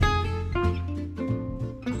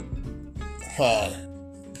Hi,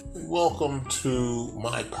 welcome to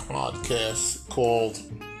my podcast called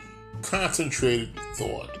Concentrated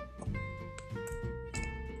Thought.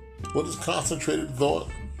 What is concentrated thought?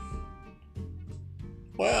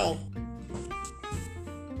 Well,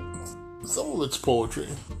 some of it's poetry,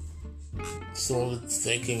 some of it's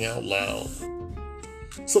thinking out loud,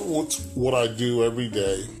 some of it's what I do every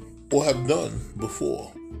day or have done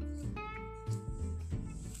before.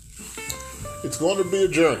 It's going to be a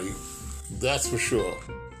journey, that's for sure.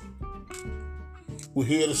 We're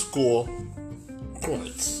here to score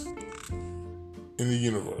points in the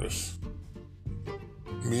universe.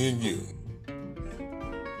 Me and you.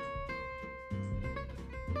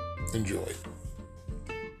 Enjoy.